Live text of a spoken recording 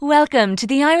Welcome to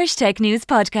the Irish Tech News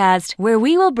Podcast, where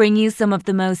we will bring you some of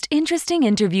the most interesting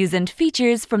interviews and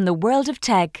features from the world of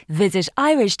tech. Visit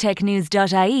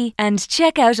irishtechnews.ie and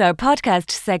check out our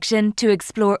podcast section to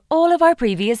explore all of our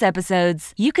previous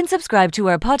episodes. You can subscribe to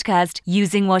our podcast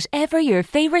using whatever your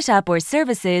favourite app or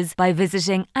service is by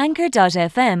visiting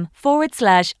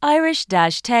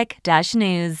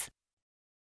anchor.fm/Irish-tech-news.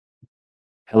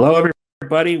 Hello,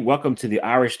 everybody. Welcome to the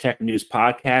Irish Tech News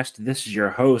Podcast. This is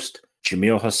your host,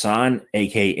 Jamil Hassan,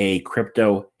 aka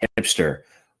Crypto Hipster,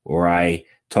 where I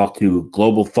talk to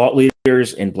global thought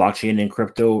leaders in blockchain and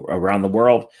crypto around the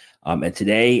world. And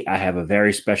today I have a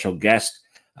very special guest.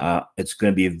 It's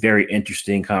going to be a very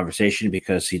interesting conversation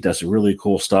because he does really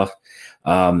cool stuff.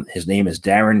 His name is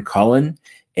Darren Cullen,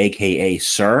 aka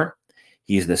Sir.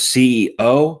 He's the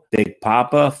CEO, Big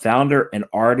Papa, founder, and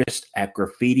artist at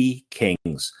Graffiti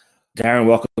Kings. Darren,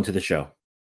 welcome to the show.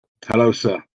 Hello,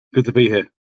 sir. Good to be here.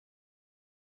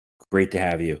 Great to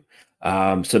have you.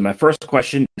 So my first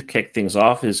question to kick things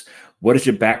off is, what is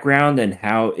your background and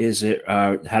how does it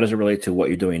relate to what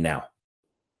you're doing now?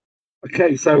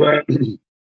 Okay, so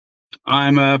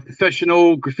I'm a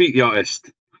professional graffiti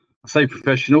artist. I say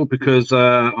professional because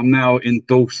I'm now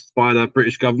endorsed by the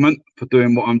British government for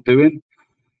doing what I'm doing.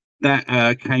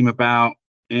 That came about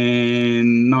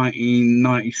in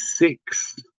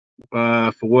 1996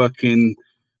 for working.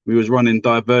 We was running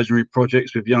diversionary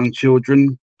projects with young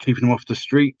children, keeping them off the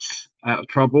streets, out of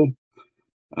trouble.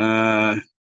 The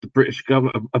British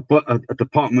government, a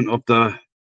department of the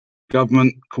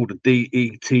government called the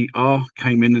DETR,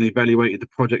 came in and evaluated the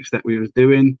projects that we was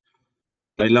doing.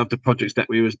 They loved the projects that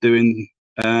we was doing,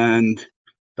 and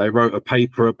they wrote a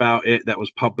paper about it that was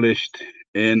published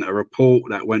in a report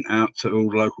that went out to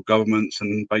all the local governments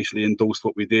and basically endorsed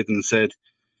what we did and said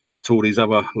to all these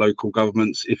other local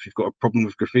governments, if you've got a problem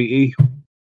with graffiti,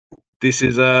 this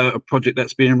is a project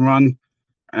that's being run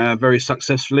very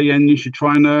successfully, and you should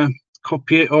try and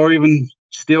copy it, or even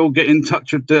still get in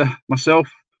touch with myself,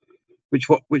 which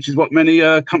is what many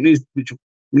companies, which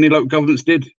many local governments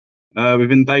did.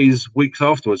 Within days, weeks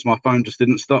afterwards, my phone just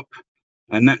didn't stop,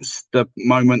 and that's the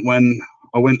moment when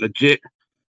I went legit.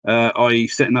 I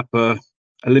setting up a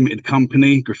limited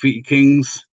company, Graffiti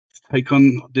Kings, to take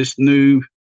on this new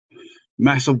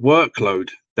massive workload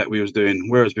that we was doing,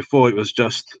 whereas before it was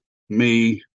just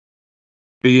me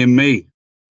being me,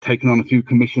 taking on a few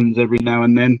commissions every now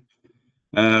and then,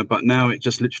 but now it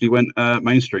just literally went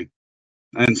mainstream.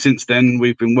 And since then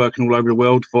we've been working all over the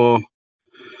world for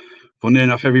near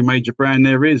enough every major brand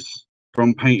there is,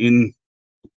 from painting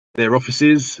their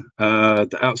offices,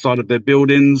 the outside of their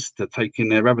buildings, to taking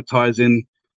their advertising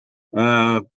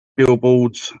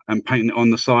billboards and painting it on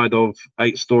the side of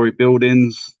 8-story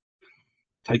buildings,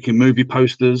 taking movie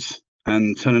posters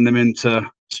and turning them into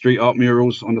street art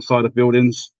murals on the side of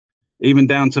buildings, even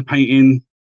down to painting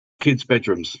kids'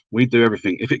 bedrooms. We do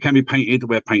everything. If it can be painted,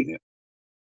 we're painting it.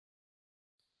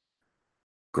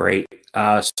 Great.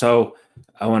 So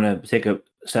I want to take a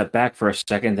step back for a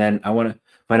second. Then I want to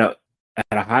find out at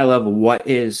a high level, what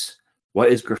is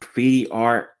graffiti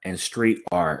art and street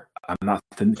art? I'm not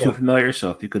too familiar, so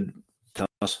if you could tell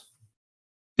us.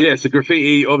 Yeah, so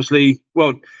graffiti, obviously,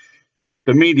 well,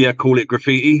 the media call it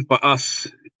graffiti, but us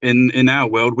in our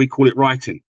world, we call it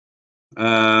writing.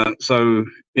 So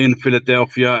in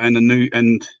Philadelphia and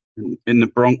in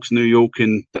the Bronx, New York,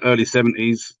 in the early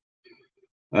 70s,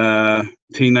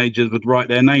 teenagers would write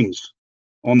their names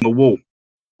on the wall,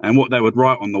 and what they would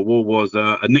write on the wall was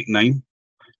a nickname,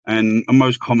 and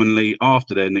most commonly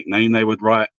after their nickname they would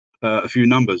write a few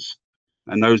numbers,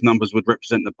 and those numbers would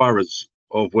represent the boroughs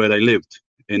of where they lived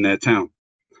in their town.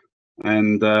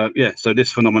 And so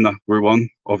this phenomena grew on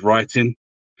of writing.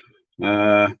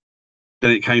 Then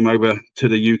it came over to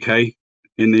the UK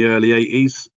in the early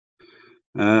 80s,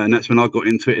 and that's when I got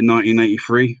into it in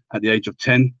 1983 at the age of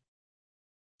 10.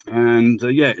 And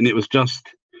and it was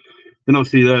just, then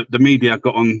obviously the media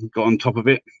got on top of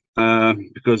it,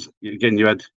 because again you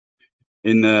had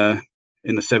in the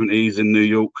 70s in New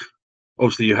York,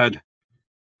 obviously you had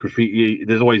graffiti.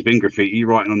 There's always been graffiti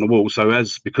writing on the wall. So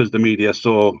because the media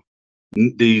saw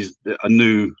a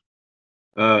new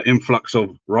influx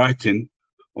of writing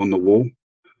on the wall,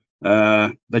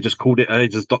 they just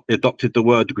adopted the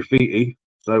word graffiti.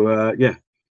 So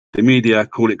the media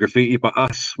call it graffiti, but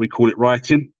us, we call it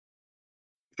writing.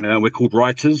 We're called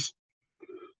writers.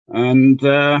 And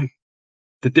the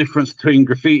difference between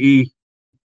graffiti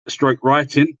stroke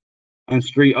writing and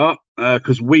street art,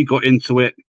 because we got into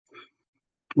it,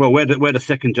 well, we're the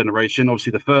second generation.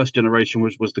 Obviously the first generation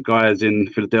was the guys in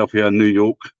Philadelphia and New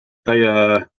York. They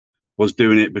was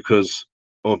doing it because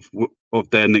of of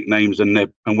their nicknames and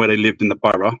where they lived in the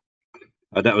borough.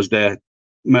 That was their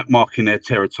marking their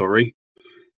territory.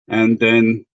 And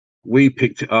then we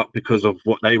picked it up because of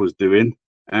what they was doing.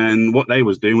 And what they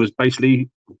was doing was basically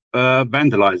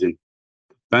vandalizing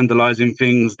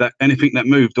things, that anything that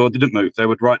moved or didn't move, they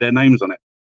would write their names on it.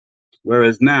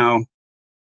 Whereas now,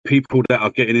 people that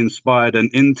are getting inspired and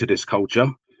into this culture,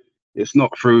 it's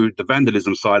not through the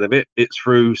vandalism side of it, it's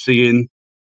through seeing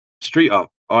street art,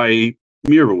 i.e.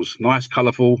 murals, nice,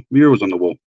 colourful murals on the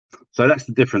wall. So that's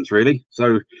the difference, really.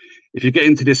 So if you get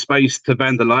into this space to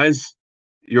vandalise,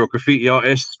 you're a graffiti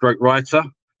artist, stroke writer.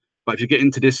 But if you get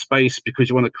into this space because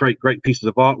you want to create great pieces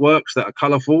of artworks that are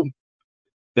colourful,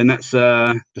 then that's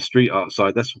the street art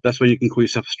side. That's when you can call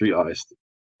yourself a street artist.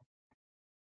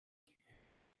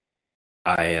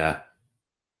 I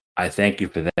thank you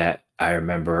for that. I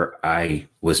remember I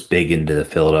was big into the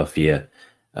Philadelphia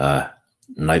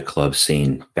nightclub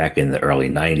scene back in the early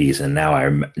 90s, and now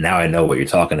I know what you're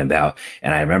talking about.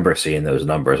 And I remember seeing those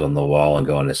numbers on the wall and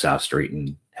going to South Street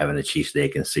and having a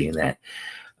cheesesteak and seeing that.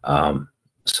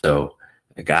 So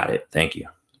I got it. Thank you.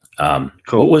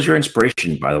 Cool. What was your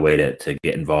inspiration, by the way, to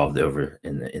get involved over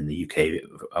in the UK?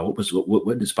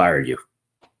 What inspired you?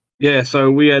 Yeah, so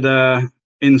we had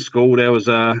in school, there was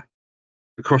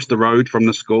across the road from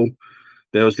the school,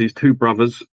 there was these two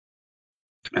brothers,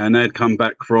 and they'd come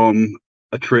back from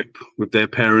a trip with their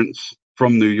parents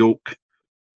from New York.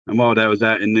 And while they was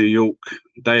out in New York,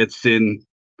 they had seen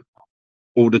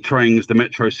all the trains, the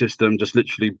metro system, just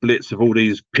literally blitz of all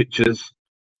these pictures,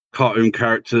 cartoon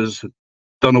characters,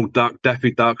 Donald Duck,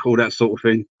 Daffy Duck, all that sort of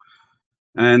thing.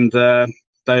 And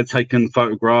they had taken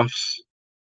photographs.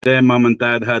 Their mum and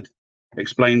dad had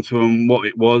explained to them what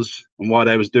it was and why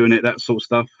they was doing it, that sort of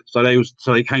stuff. So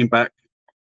they came back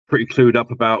pretty clued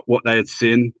up about what they had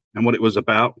seen and what it was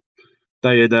about.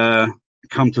 They had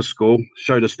come to school,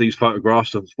 showed us these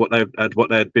photographs of what they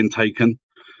had been taken,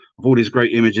 of all these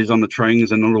great images on the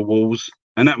trains and on the walls.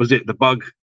 And that was it. The bug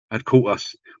had caught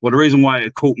us. Well, the reason why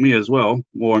it caught me as well,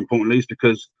 more importantly, is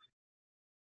because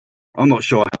I'm not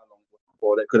sure how long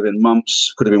before. That could have been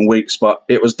months, could have been weeks, but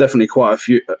it was definitely quite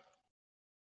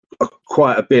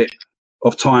a bit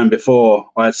of time before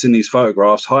I had seen these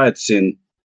photographs. I had seen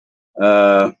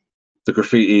the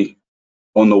graffiti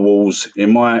on the walls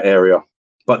in my area,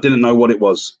 but didn't know what it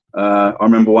was. I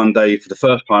remember one day, for the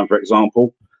first time, for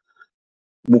example,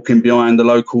 walking behind the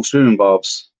local swimming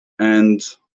baths, and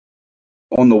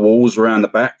on the walls around the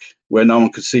back where no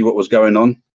one could see what was going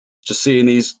on, just seeing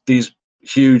these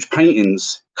huge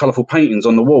paintings, colourful paintings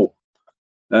on the wall.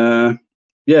 And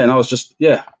I was just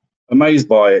amazed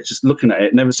by it, just looking at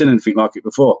it. Never seen anything like it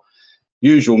before.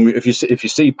 Usual, if you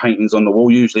see paintings on the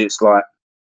wall, usually it's like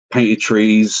painted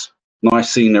trees,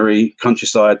 nice scenery,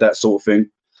 countryside, that sort of thing.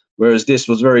 Whereas this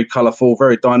was very colourful,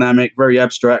 very dynamic, very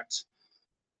abstract.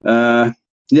 So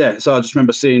I just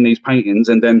remember seeing these paintings,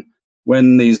 and then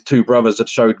when these two brothers had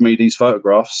showed me these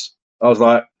photographs, I was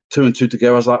like, two and two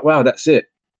together. I was like, wow, that's it.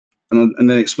 And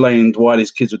then explained why these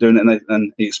kids were doing it,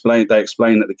 and they explained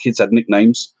that the kids had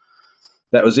nicknames.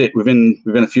 That was it. Within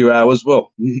a few hours,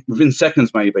 well, within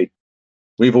seconds maybe,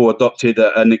 we've all adopted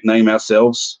a nickname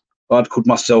ourselves. I'd called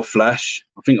myself Flash.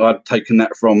 I think I'd taken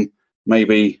that from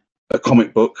maybe a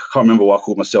comic book. I can't remember why I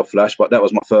called myself Flash, but that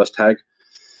was my first tag.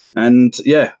 And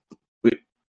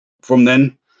from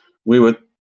then we would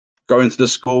go into the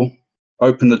school,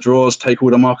 open the drawers, take all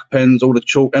the marker pens, all the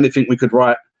chalk, anything we could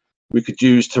write, we could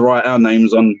use to write our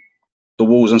names on the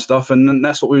walls and stuff. And then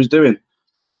that's what we was doing.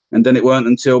 And then it weren't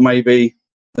until maybe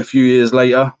a few years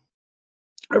later,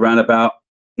 around about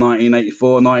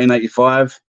 1984,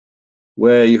 1985,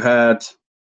 where you had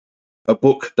a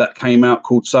book that came out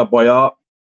called Subway Art.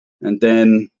 And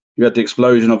then you had the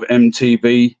explosion of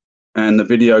MTV and the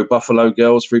video Buffalo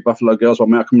Girls, Three Buffalo Girls by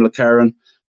Malcolm McLaren,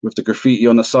 with the graffiti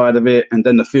on the side of it. And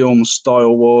then the film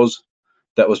Style Wars,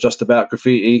 that was just about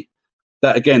graffiti.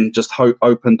 That again just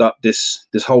opened up this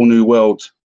whole new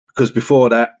world, because before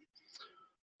that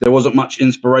there wasn't much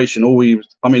inspiration.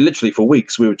 Literally for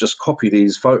weeks we would just copy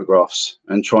these photographs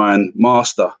and try and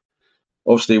master.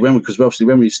 Obviously when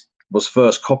we was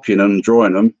first copying them and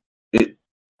drawing them, it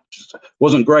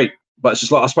wasn't great. But it's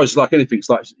just like, I suppose it's like anything. It's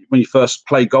like when you first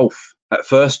play golf. At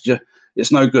first,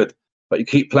 it's no good, but you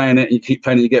keep playing it,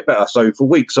 and you get better. So for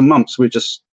weeks and months, we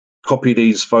just copy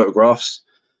these photographs,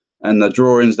 and the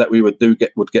drawings that we would do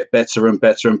would get better and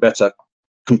better and better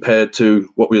compared to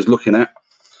what we was looking at.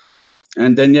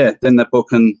 And then then the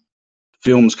book and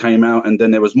films came out, and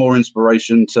then there was more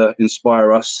inspiration to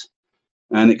inspire us,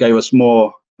 and it gave us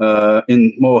more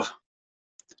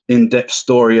in-depth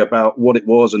story about what it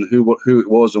was and who it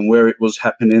was and where it was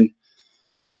happening.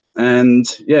 And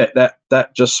yeah,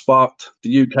 that just sparked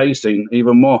the UK scene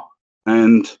even more.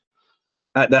 And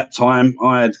at that time,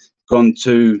 I had gone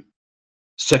to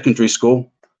secondary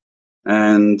school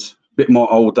and a bit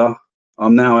more older.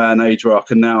 I'm now at an age where I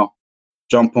can now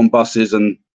jump on buses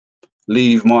and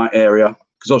leave my area.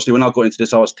 Because obviously when I got into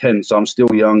this, I was 10, so I'm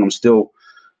still young. I'm still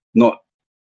not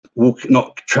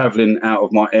traveling out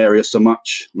of my area so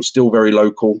much. I'm still very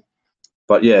local.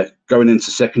 But yeah, going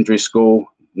into secondary school,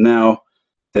 now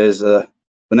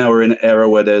we're in an era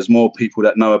where there's more people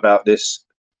that know about this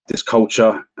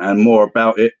culture and more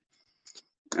about it.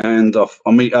 And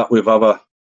I meet up with other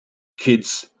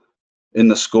kids in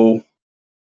the school,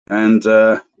 and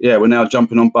we're now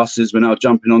jumping on buses, we're now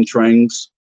jumping on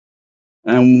trains,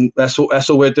 and that's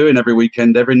all we're doing every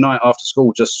weekend, every night after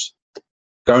school, just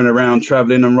going around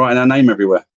traveling and writing our name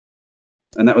everywhere.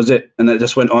 And that was it. And it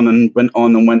just went on and went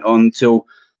on and went on till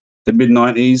the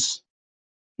mid-90s,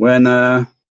 when I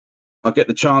get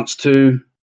the chance to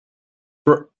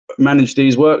manage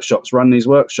these workshops, run these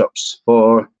workshops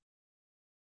for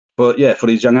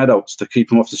these young adults, to keep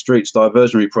them off the streets,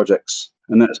 diversionary projects.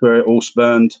 And that's where it all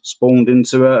spawned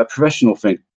into a professional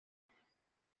thing.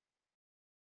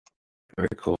 Very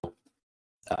cool.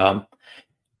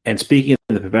 And speaking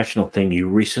of the professional thing, you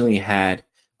recently had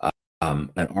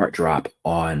an art drop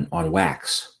on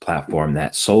Wax platform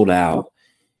that sold out,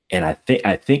 and I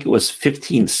think it was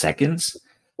 15 seconds.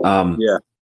 Yeah.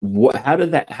 How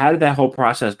did that whole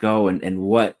process go, and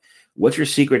what's your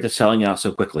secret to selling out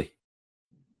so quickly?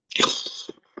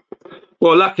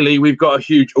 Well, luckily we've got a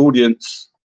huge audience.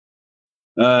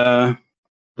 The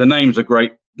names are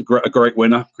great. A great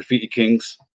winner, Graffiti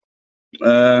Kings.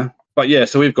 But yeah,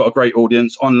 so we've got a great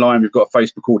audience online. We've got a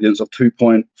Facebook audience of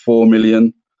 2.4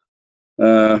 million.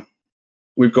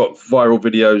 We've got viral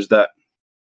videos that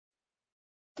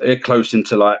they're close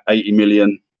into like 80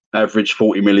 million, average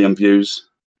 40 million views.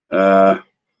 And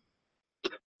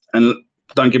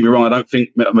don't get me wrong, I don't think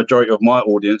a majority of my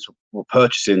audience were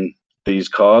purchasing these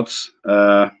cards,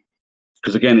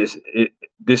 because again,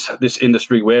 this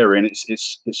industry we're in,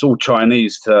 it's all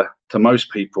Chinese to most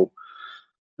people.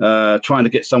 Trying to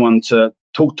get someone to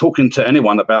talking to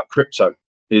anyone about crypto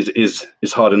is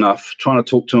hard enough. Trying to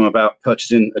talk to them about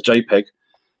purchasing a JPEG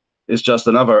is just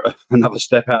another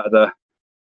step out of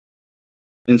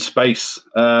in space.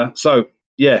 So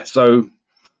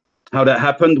how that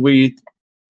happened,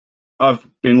 I've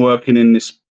been working in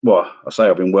this. Well, I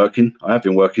have been working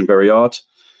very hard,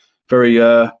 very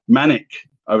manic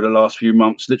over the last few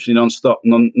months, literally non-stop,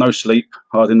 no sleep,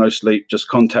 hardly no sleep, just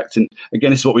contacting. Again,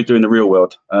 this is what we do in the real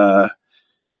world,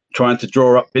 trying to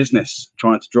draw up business,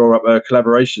 trying to draw up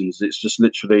collaborations. It's just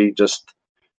literally just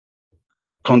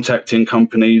contacting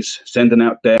companies, sending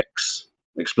out decks,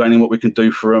 explaining what we can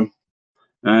do for them.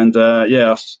 And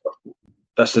that's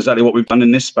exactly what we've done in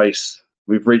this space.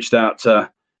 We've reached out to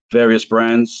various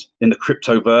brands in the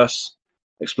cryptoverse,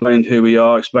 explained who we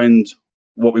are, explained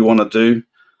what we want to do.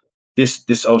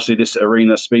 This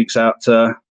arena speaks out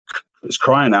to, it's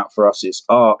crying out for us. It's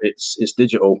art. It's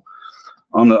digital.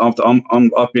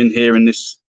 I've been here in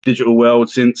this digital world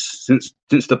since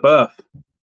the birth.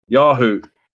 Yahoo,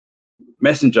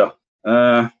 Messenger.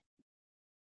 So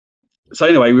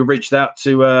anyway, we reached out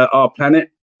to Our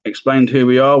Planet, explained who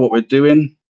we are, what we're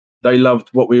doing. They loved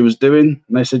what we was doing,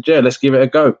 and they said, "Yeah, let's give it a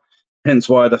go." Hence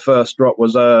why the first drop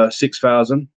was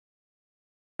 6,000,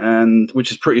 and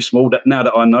which is pretty small. Now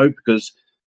that I know, because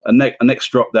a next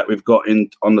drop that we've got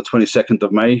on the 22nd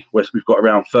of May, where we've got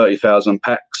around 30,000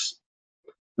 packs.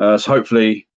 So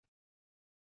hopefully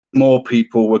more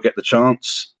people will get the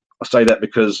chance. I say that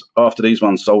because after these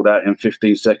ones sold out in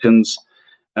 15 seconds,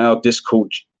 our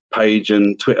Discord page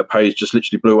and Twitter page just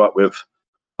literally blew up with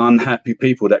unhappy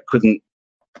people that couldn't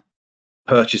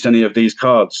purchase any of these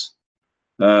cards.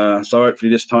 So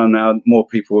hopefully this time now more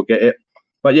people will get it.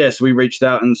 But yes, we reached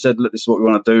out and said, look, this is what we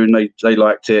want to do, and they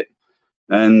liked it.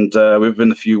 And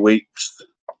within a few weeks,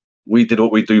 we did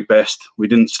what we do best. We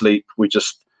didn't sleep. We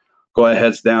just got our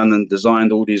heads down and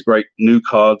designed all these great new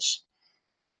cards.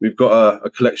 We've got a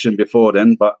collection before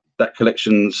then, but that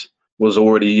collections was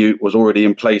already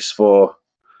in place for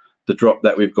the drop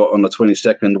that we've got on the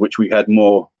 22nd, which we had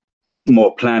more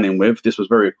planning with. This was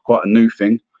quite a new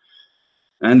thing.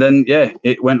 And then, yeah,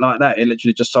 it went like that. It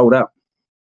literally just sold out.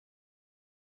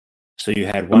 So you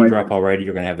had one drop already.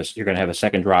 You're gonna have a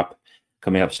second drop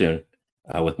coming up soon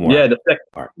with more. Yeah,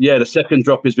 the second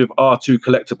drop is with R2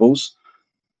 Collectibles.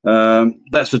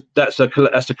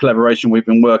 That's a collaboration we've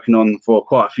been working on for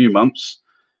quite a few months,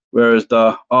 whereas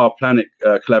the Our Planet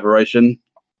collaboration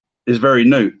is very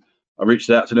new. I reached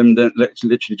out to them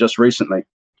literally just recently.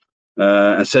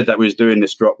 and said that we was doing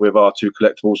this drop with R2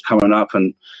 Collectibles coming up,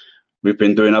 and we've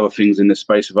been doing other things in this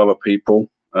space with other people.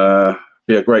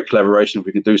 Be a great collaboration if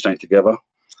we could do something together.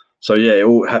 So yeah, it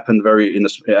all happened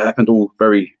all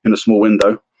very in a small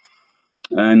window.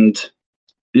 And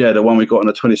yeah, the one we got on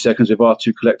the 22nd with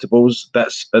R2 Collectibles,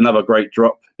 that's another great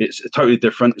drop. It's totally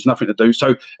different. It's nothing to do.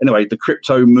 So anyway, the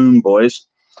Crypto Moon Boys,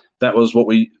 that was what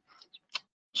we,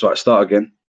 sorry, start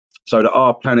again. So the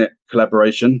Our Planet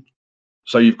collaboration.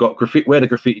 So you've got graffiti, we're the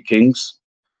Graffiti Kings.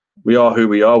 We are who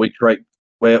we are.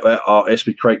 We're artists.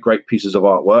 We create great pieces of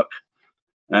artwork.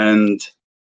 And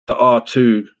the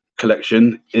R2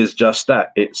 collection is just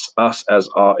that. It's us as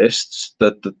artists.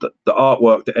 The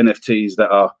artwork, the NFTs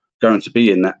that are going to be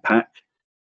in that pack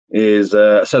is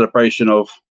a celebration of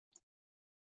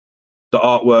the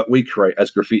artwork we create as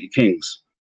Graffiti Kings.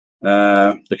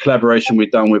 The collaboration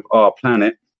we've done with Our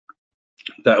Planet,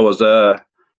 that was a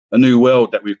new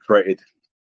world that we've created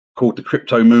called the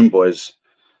Crypto Moon Boys.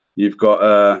 You've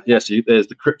got there's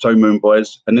the Crypto Moon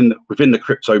Boys, and then within the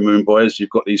Crypto Moon Boys,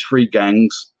 you've got these 3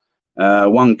 gangs.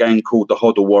 One gang called the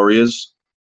Hodl Warriors,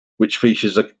 which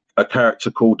features a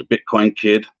character called the Bitcoin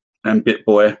Kid and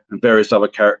BitBoy and various other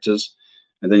characters.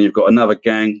 And then you've got another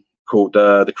gang called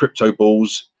the Crypto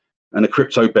Bulls and the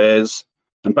Crypto Bears.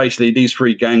 And basically these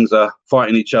 3 gangs are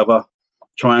fighting each other,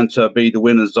 trying to be the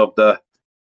winners of the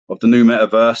new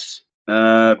metaverse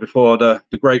before the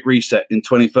great reset in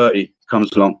 2030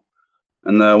 comes along.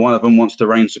 And one of them wants to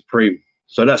reign supreme.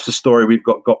 So that's the story we've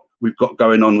got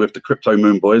going on with the Crypto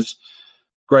Moon Boys.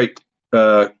 Great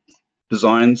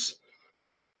designs.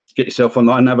 Get yourself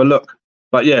online and have a look.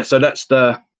 But yeah, so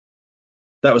that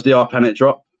was the R Planet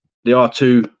drop. The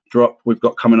R2 drop we've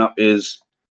got coming up is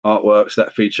artworks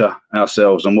that feature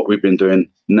ourselves and what we've been doing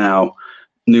now.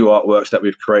 New artworks that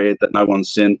we've created that no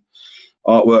one's seen.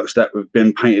 Artworks that have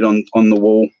been painted on the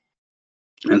wall.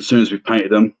 And as soon as we've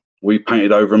painted them, we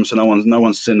painted over them, so no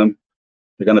one's seen them.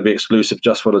 They're going to be exclusive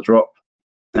just for the drop.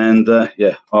 And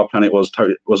yeah, Our Planet was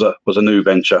a new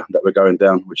venture that we're going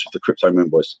down, which is the Crypto Moon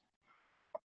Boys.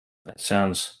 That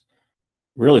sounds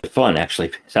really fun,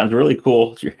 actually. Sounds really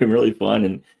cool. It's really fun.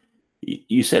 And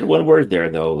you said one word there,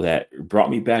 though, that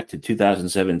brought me back to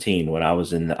 2017 when I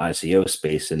was in the ICO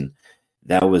space, and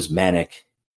that was manic.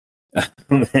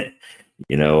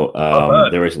 You know,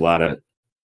 there's a lot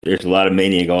of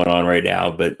mania going on right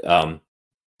now, but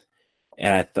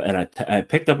and I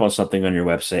picked up on something on your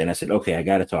website, and I said, okay, I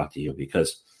got to talk to you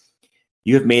because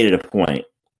you have made it a point,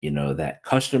 you know, that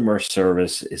customer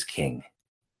service is king.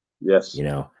 Yes. You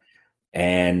know,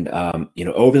 and you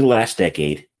know, over the last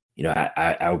decade, you know,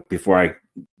 I before I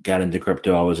got into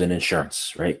crypto, I was in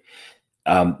insurance, right?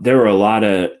 There were a lot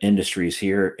of industries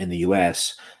here in the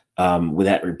U.S.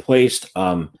 That replaced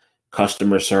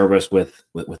customer service with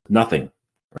nothing,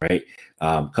 right?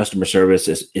 Customer service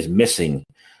is missing.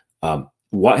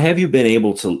 What have you been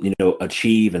able to, you know,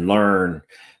 achieve and learn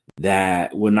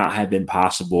that would not have been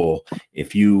possible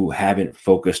if you haven't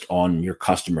focused on your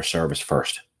customer service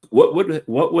first? What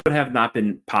would have not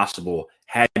been possible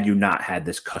had you not had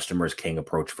this customer's king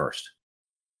approach first?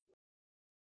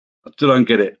 I still don't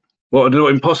get it. What,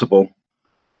 impossible?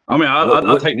 I mean,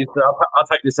 I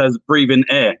take this as breathing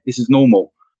air. This is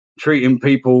normal. Treating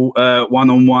people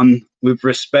one-on-one with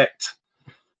respect.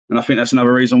 And I think that's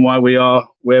another reason why we are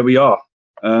where we are.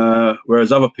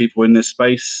 Whereas other people in this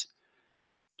space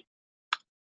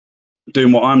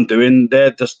doing what I'm doing,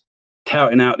 they're just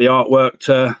touting out the artwork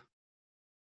to,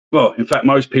 well, in fact,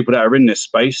 most people that are in this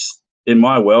space, in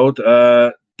my world,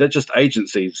 they're just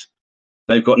agencies.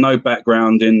 They've got no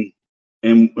background in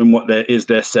what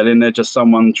they're selling. They're just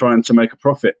someone trying to make a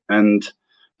profit, and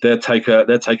they'll take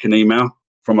an email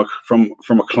from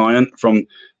a client from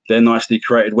their nicely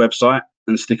created website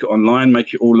and stick it online,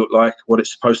 make it all look like what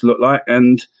it's supposed to look like,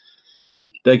 and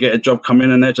they get a job come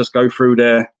in and they just go through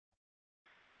their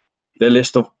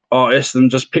list of artists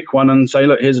and just pick one and say,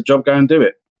 look, here's a job, go and do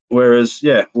it. Whereas,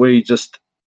 yeah, we just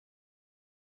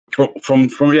from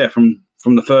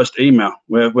the first email,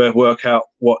 we'll work out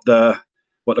what the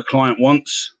client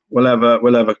wants. We'll have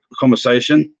a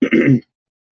conversation, and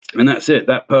that's it.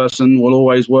 That person will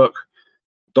always work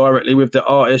directly with the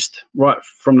artist right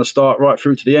from the start, right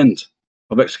through to the end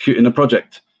of executing the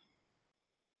project.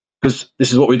 Because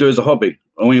this is what we do as a hobby.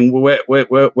 I mean,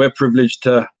 we're privileged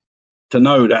to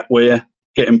know that we're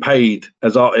getting paid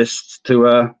as artists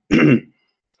to.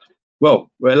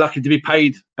 Well, we're lucky to be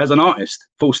paid as an artist,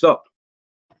 full stop.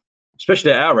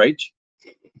 Especially at our age.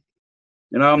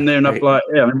 You know, I'm near enough,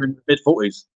 I'm in the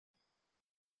mid-40s.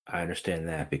 I understand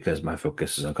that because my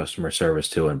focus is on customer service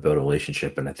too and build a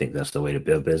relationship. And I think that's the way to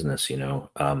build business, you know.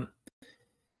 And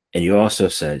you also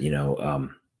said, you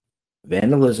know,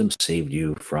 vandalism saved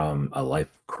you from a life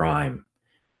of crime.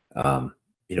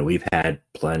 We've had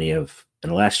plenty of, in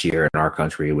the last year in our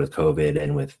country with COVID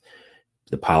and with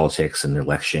the politics and the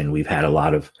election, we've had a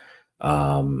lot of,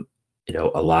 not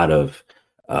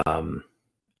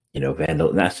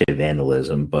say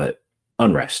vandalism, but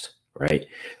unrest, right?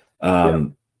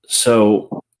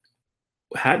 So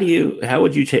how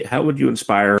would you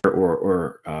inspire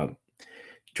or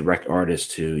direct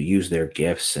artists to use their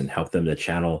gifts and help them to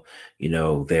channel,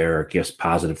 their gifts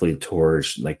positively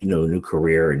towards a new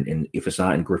career? And if it's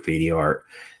not in graffiti art,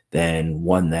 then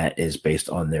one that is based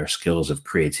on their skills of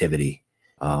creativity.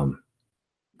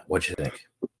 What do you think?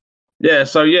 Yeah.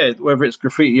 So whether it's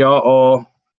graffiti art or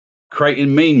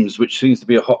creating memes, which seems to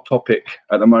be a hot topic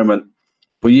at the moment.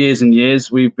 For years and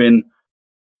years, we've been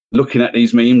looking at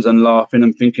these memes and laughing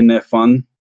and thinking they're fun.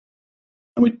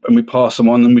 And we pass them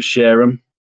on and we share them,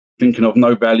 thinking of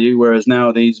no value. Whereas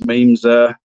now these memes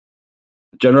are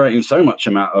generating so much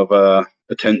amount of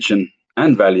attention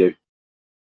and value.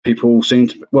 People seem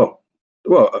to,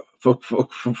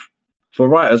 for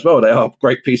right as well, they are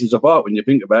great pieces of art when you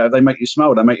think about it. They make you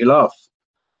smile, they make you laugh.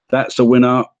 That's a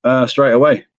winner straight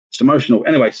away. It's emotional.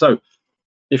 Anyway, so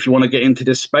if you want to get into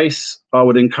this space, I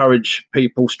would encourage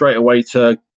people straight away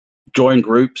to join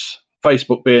groups,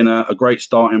 Facebook being a great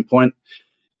starting point.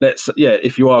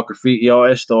 If you are a graffiti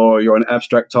artist or you're an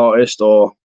abstract artist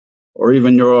or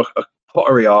even you're a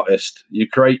pottery artist, you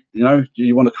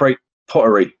want to create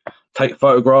pottery, take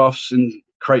photographs and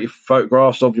create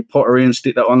photographs of your pottery and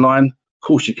stick that online. Of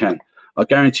course you can. I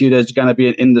guarantee you there's going to be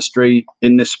an industry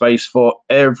in this space for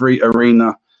every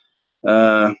arena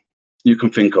you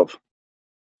can think of.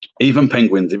 Even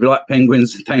penguins. If you like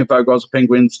penguins, taking photographs of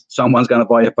penguins, someone's going to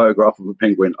buy a photograph of a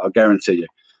penguin. I guarantee you.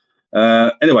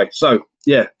 Anyway, so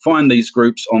find these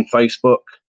groups on Facebook.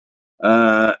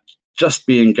 Just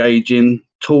be engaging.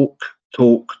 Talk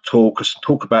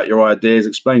about your ideas.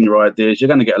 Explain your ideas. You're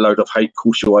going to get a load of hate. Of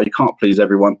course you are. You can't please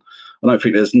everyone. I don't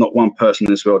think there's not one person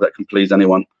in this world that can please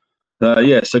anyone.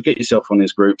 So get yourself on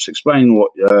these groups. Explain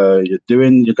what you're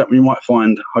doing. You might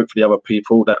find hopefully other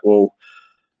people that will.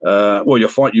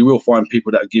 You will find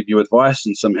people that will give you advice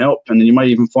and some help, and then you may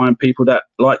even find people that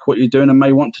like what you're doing and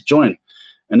may want to join.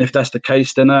 And if that's the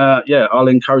case, then I'll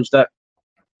encourage that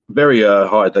very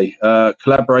highly.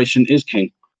 Collaboration is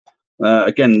king.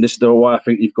 Again, this is why I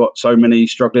think you've got so many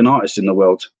struggling artists in the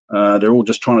world. They're all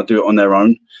just trying to do it on their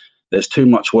own. There's too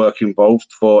much work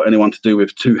involved for anyone to do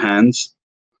with two hands.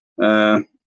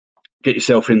 Get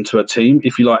yourself into a team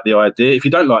if you like the idea. If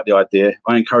you don't like the idea,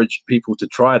 I encourage people to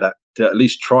try that, to at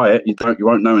least try it. You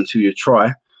won't know until you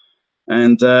try.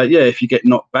 And if you get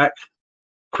knocked back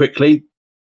quickly,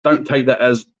 don't take that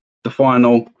as the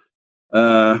final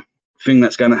thing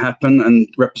that's going to happen and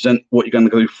represent what you're going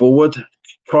to go forward.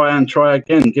 Try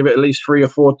again. Give it at least 3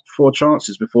 or 4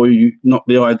 chances before you knock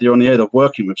the idea on the head of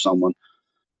working with someone.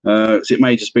 It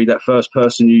may just be that first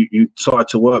person you decide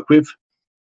to work with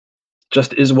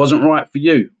wasn't right for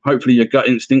you. Hopefully your gut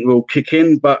instinct will kick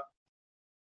in, but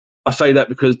I say that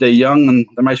because they're young and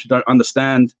they maybe don't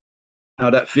understand how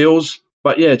that feels.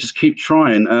 But just keep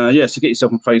trying. So get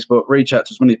yourself on Facebook, reach out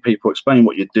to as many people, explain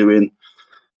what you're doing,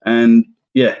 and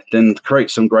then create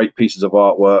some great pieces of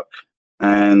artwork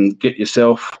and get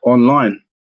yourself online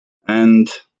and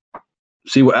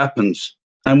see what happens.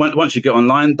 And once you get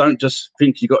online, don't just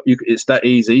think it's that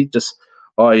easy. Just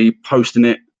posting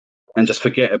it and just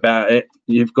forget about it.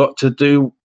 You've got to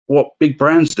do what big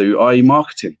brands do, i.e.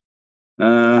 marketing.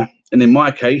 And in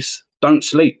my case, don't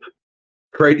sleep.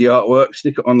 Create the artwork,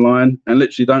 stick it online, and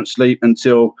literally don't sleep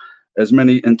until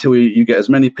you get as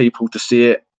many people to see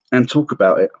it and talk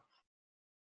about it.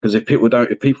 Because if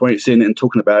people ain't seeing it and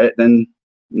talking about it, then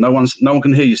no one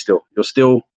can hear you still. You're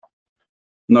still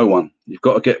no one. You've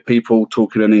got to get people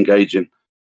talking and engaging.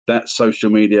 That's social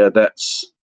media. That's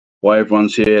why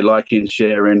everyone's here, liking,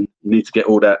 sharing. You need to get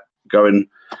all that going.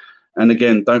 And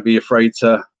again, don't be afraid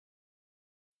to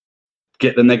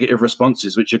get the negative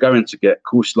responses, which you're going to get. Of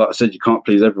course, like I said, you can't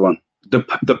please everyone.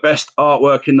 The best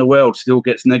artwork in the world still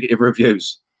gets negative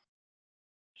reviews.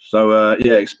 So,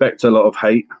 expect a lot of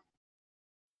hate.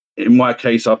 In my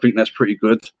case, I think that's pretty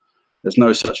good. There's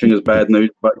no such thing as bad news.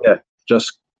 But,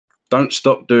 just don't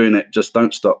stop doing it. Just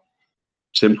don't stop.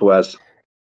 Simple as.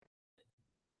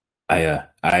 I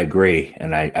agree,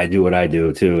 and I do what I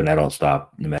do too, and I don't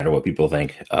stop no matter what people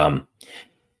think.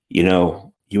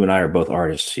 You and I are both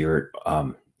artists. You're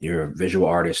a visual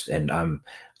artist, and I'm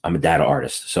a data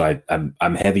artist. So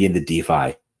I'm heavy into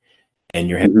DeFi, and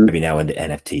you're heavy now into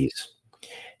NFTs.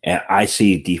 And I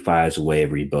see DeFi as a way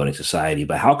of rebuilding society.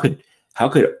 But how could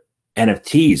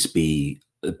NFTs be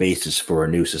the basis for a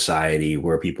new society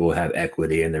where people have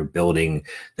equity and they're building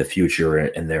the future,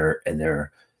 and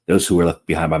they're those who are left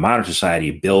behind by modern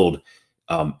society build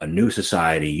a new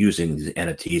society using these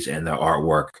NFTs and their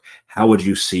artwork. How would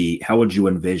you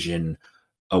envision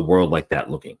a world like that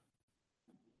looking?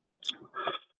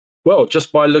 Well,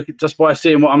 just by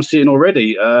seeing what I'm seeing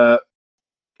already.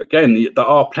 Again,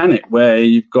 our planet, where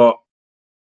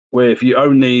if you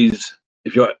own these,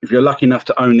 if you're lucky enough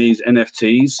to own these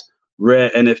NFTs, rare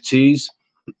NFTs,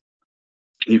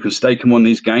 you can stake them on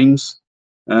these games,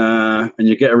 and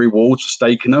you get a reward for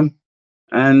staking them,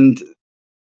 and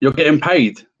you're getting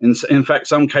paid. In fact,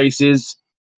 some cases,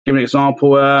 give an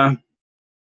example,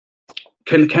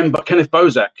 Kenneth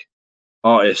Bozak,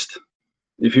 artist.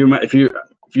 If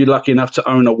you're lucky enough to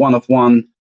own a one-of-one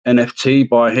NFT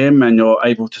by him, and you're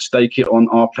able to stake it on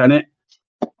our planet,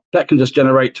 that can just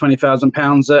generate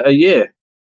 £20,000 a year.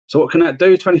 So what can that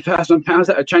do? £20,000,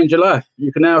 that'll change your life.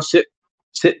 You can now sit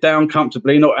down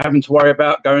comfortably, not having to worry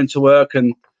about going to work.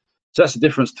 And so that's the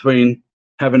difference between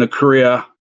having a career.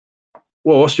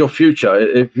 Well, what's your future?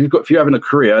 If you're having a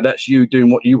career, that's you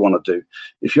doing what you want to do.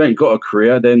 If you ain't got a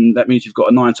career, then that means you've got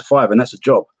a 9 to 5, and that's a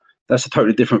job. That's a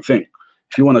totally different thing.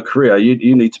 If you want a career,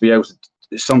 you need to be able to.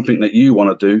 It's something that you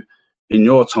want to do in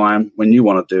your time when you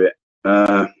want to do it.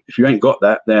 If you ain't got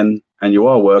that, then and you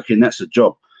are working, that's a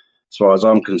job, as far as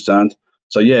I'm concerned.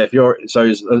 So yeah,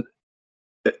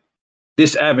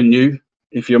 this avenue,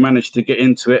 if you manage to get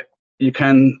into it, you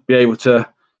can be able to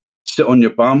sit on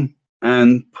your bum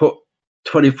and put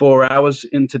 24 hours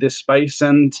into this space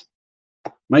and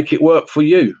make it work for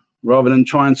you, rather than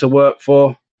trying to work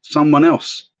for someone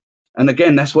else. And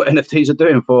again, that's what NFTs are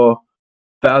doing for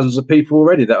thousands of people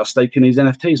already that are staking these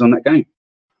NFTs on that game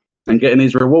and getting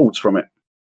these rewards from it.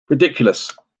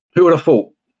 Ridiculous. Who would have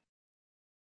thought?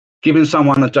 Giving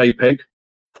someone a JPEG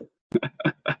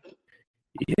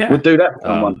would do that for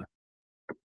someone.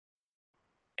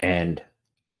 And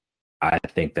I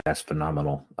think that's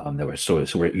phenomenal. So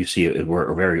where you see it,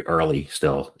 we're very early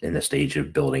still in the stage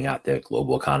of building out the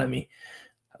global economy.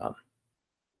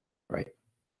 Right.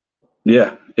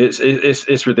 Yeah,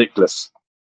 it's ridiculous.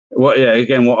 What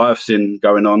I've seen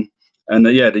going on, and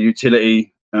the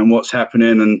utility and what's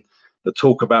happening, and the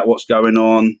talk about what's going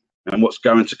on and what's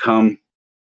going to come,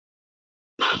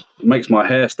 it makes my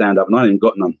hair stand up, and I ain't even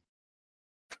got none.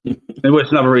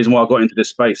 It's another reason why I got into this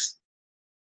space.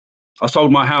 I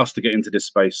sold my house to get into this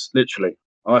space. Literally,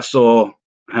 I saw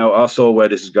where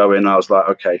this is going. I was like,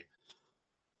 okay,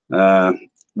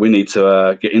 we need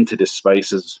to get into this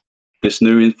space as this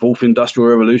new fourth industrial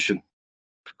revolution,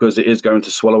 because it is going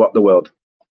to swallow up the world.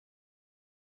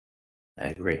 I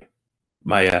agree.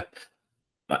 My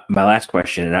last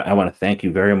question, and I want to thank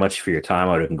you very much for your time.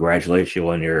 I want to congratulate you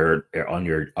on your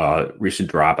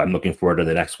recent drop. I'm looking forward to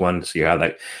the next one to see how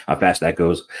fast that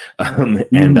goes.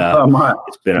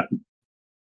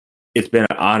 It's been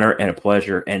an honor and a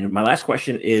pleasure. And my last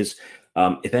question is,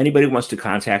 if anybody wants to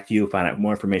contact you, find out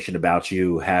more information about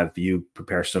you, have you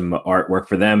prepare some artwork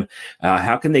for them,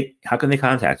 how can they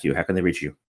contact you? How can they reach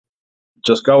you?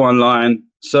 Just go online,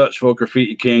 search for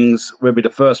Graffiti Kings. We'll be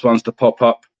the first ones to pop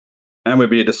up, and we'll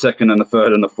be the second and the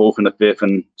third and the fourth and the fifth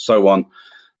and so on.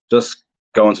 Just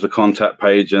go onto the contact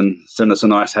page and send us a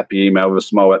nice happy email with a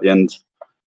smile at the end.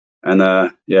 And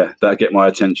that'll get my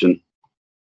attention.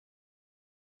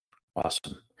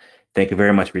 Awesome. Thank you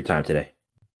very much for your time today.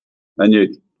 And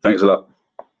you. Thanks a lot.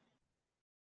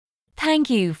 Thank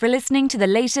you for listening to the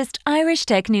latest Irish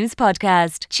Tech News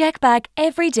podcast. Check back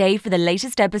every day for the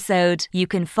latest episode. You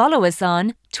can follow us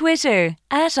on Twitter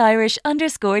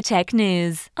 @Irish_Tech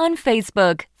News, on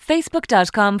Facebook,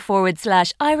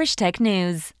 facebook.com/Irish Tech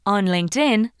News, on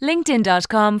LinkedIn,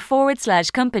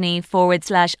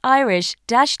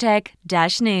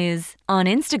 linkedin.com/Irish-Tech-News, on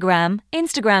Instagram,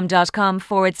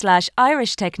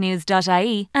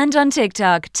 instagram.com/IrishTechNews.ie, and on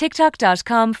TikTok,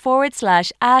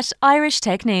 tiktok.com/@Irish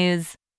Tech News.